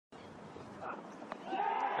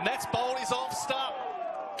And that's bowled his off stump.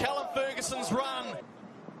 Callum Ferguson's run.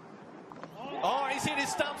 Oh, he's hit his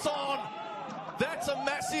stumps on. That's a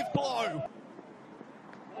massive blow.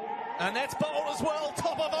 And that's bowled as well.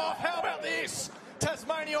 Top of off. How about this?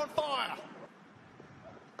 Tasmania on fire.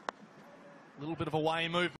 A little bit of away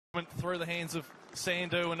movement through the hands of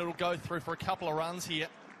Sandhu, and it'll go through for a couple of runs here.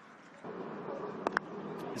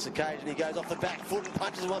 This occasion he goes off the back foot and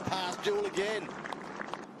punches one past Jewel again.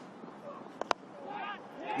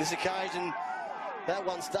 This occasion, that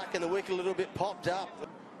one stuck in the wicket a little bit, popped up.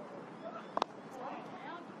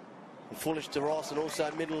 And foolish to Ross and also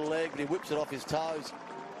middle leg, but he whips it off his toes.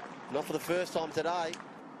 Not for the first time today.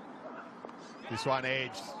 This one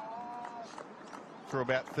edged through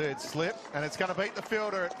about third slip, and it's going to beat the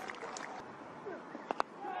fielder.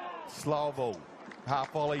 Slow ball,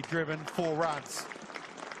 half volley driven, 4 runs.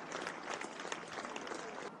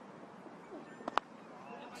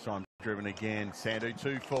 Time driven again, Sandhu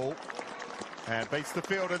 2 full, and beats the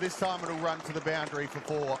fielder. This time it'll run to the boundary for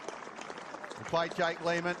 4. He played Jake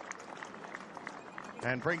Lehman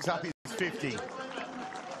and brings up his 50.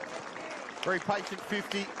 Very patient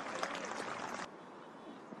 50.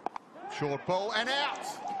 Short ball and out.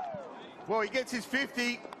 Well, he gets his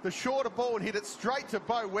 50, the shorter ball, and hit it straight to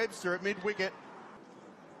Bo Webster at mid-wicket.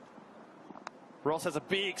 Ross has a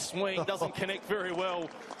big swing, doesn't connect very well,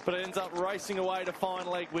 but it ends up racing away to fine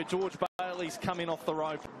leg where George Bailey's come in off the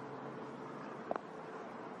rope.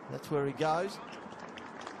 That's where he goes.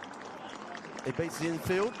 He beats the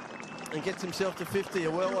infield and gets himself to 50, a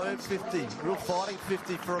well-earned 50. Real fighting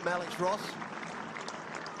 50 for Alex Ross.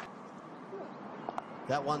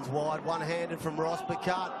 That one's wide, one-handed from Ross, but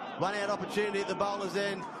can't. One-out opportunity at the bowler's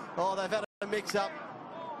end. Oh, they've had a mix-up.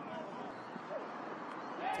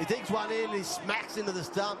 He digs one in and he smacks into the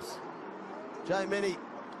stumps. Joe Menny.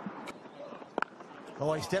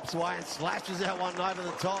 Oh, he steps away and slashes that one over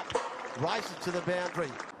the top. Races to the boundary.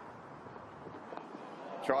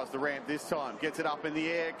 Tries the ramp this time, gets it up in the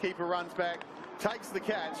air, keeper runs back, takes the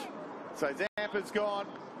catch. So Zampa's gone,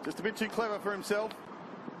 just a bit too clever for himself.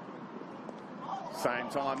 Same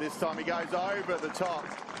time, this time he goes over the top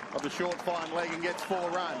of the short fine leg and gets 4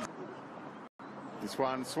 runs. This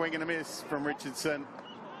one, swing and a miss from Richardson.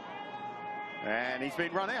 And he's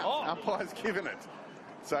been run out. Oh. Umpire's given it.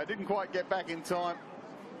 So it didn't quite get back in time.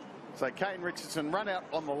 So Kane Richardson run out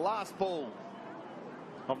on the last ball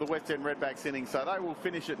of the West End Redbacks inning. So they will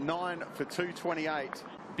finish at 9 for 228.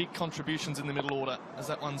 Big contributions in the middle order as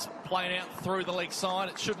that one's playing out through the leg side.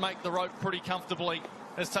 It should make the rope pretty comfortably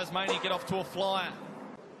as Tasmania get off to a flyer.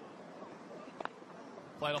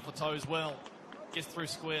 Played off the toes well. Gets through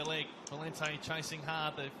square leg. Valente chasing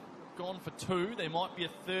hard. They've gone for 2. There might be a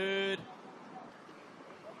third.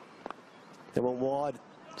 They went wide,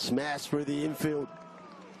 smash through the infield.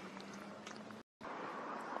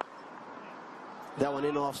 That one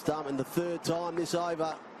in off stump, and the third time this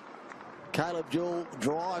over. Caleb Jewell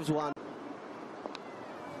drives one.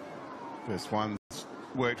 This one's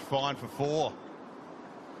worked fine for 4.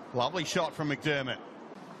 Lovely shot from McDermott.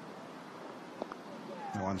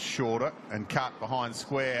 One's shorter and cut behind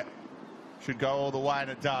square. Should go all the way, and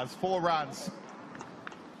it does. 4 runs.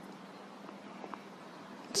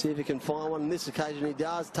 See if he can find one. On this occasion he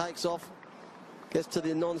does. Takes off. Gets to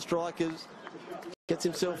the non-strikers. Gets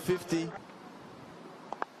himself 50.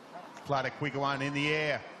 Played a quicker one in the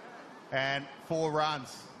air. And 4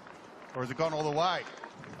 runs. Or has it gone all the way?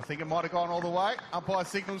 I think it might have gone all the way. Umpire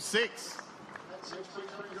signals 6.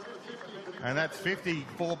 And that's 50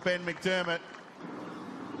 for Ben McDermott.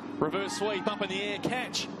 Reverse sweep up in the air.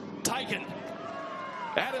 Catch. Taken.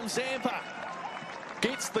 Adam Zampa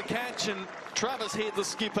gets the catch, and Travis Head, the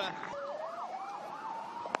skipper,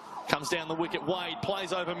 comes down the wicket. Wade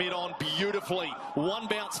plays over mid-on beautifully. 1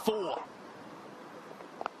 bounce 4.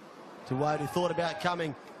 To Wade, who thought about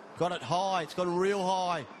coming. Got it high. It's gone real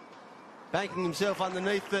high. Banking himself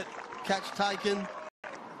underneath it. Catch taken.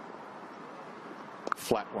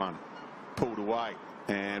 Flat one. Pulled away.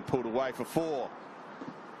 And pulled away for 4.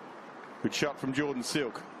 Good shot from Jordan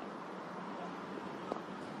Silk.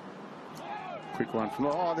 Quick one from...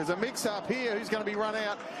 Oh, there's a mix-up here. Who's going to be run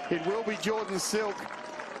out? It will be Jordan Silk.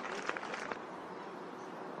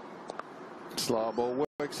 Slow ball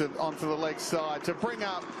works it onto the leg side to bring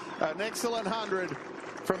up an excellent 100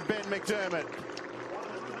 from Ben McDermott.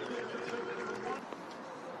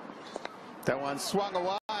 That one swung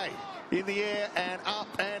away in the air and up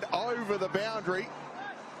and over the boundary.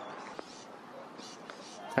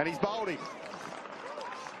 And he's bowled him.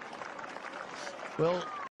 Well,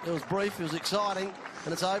 it was brief, it was exciting,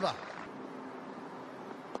 and it's over.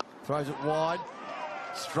 Throws it wide,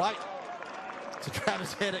 straight to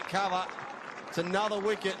Travis Head at cover. It's another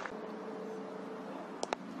wicket.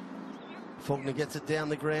 Faulkner gets it down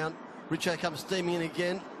the ground. Richo comes steaming in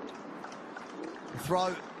again. The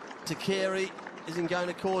throw to Carey isn't going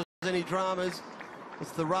to cause any dramas.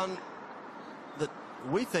 It's the run that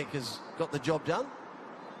we think has got the job done.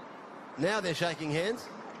 Now they're shaking hands.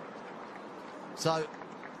 So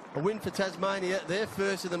a win for Tasmania. They're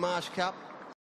first in the Marsh Cup.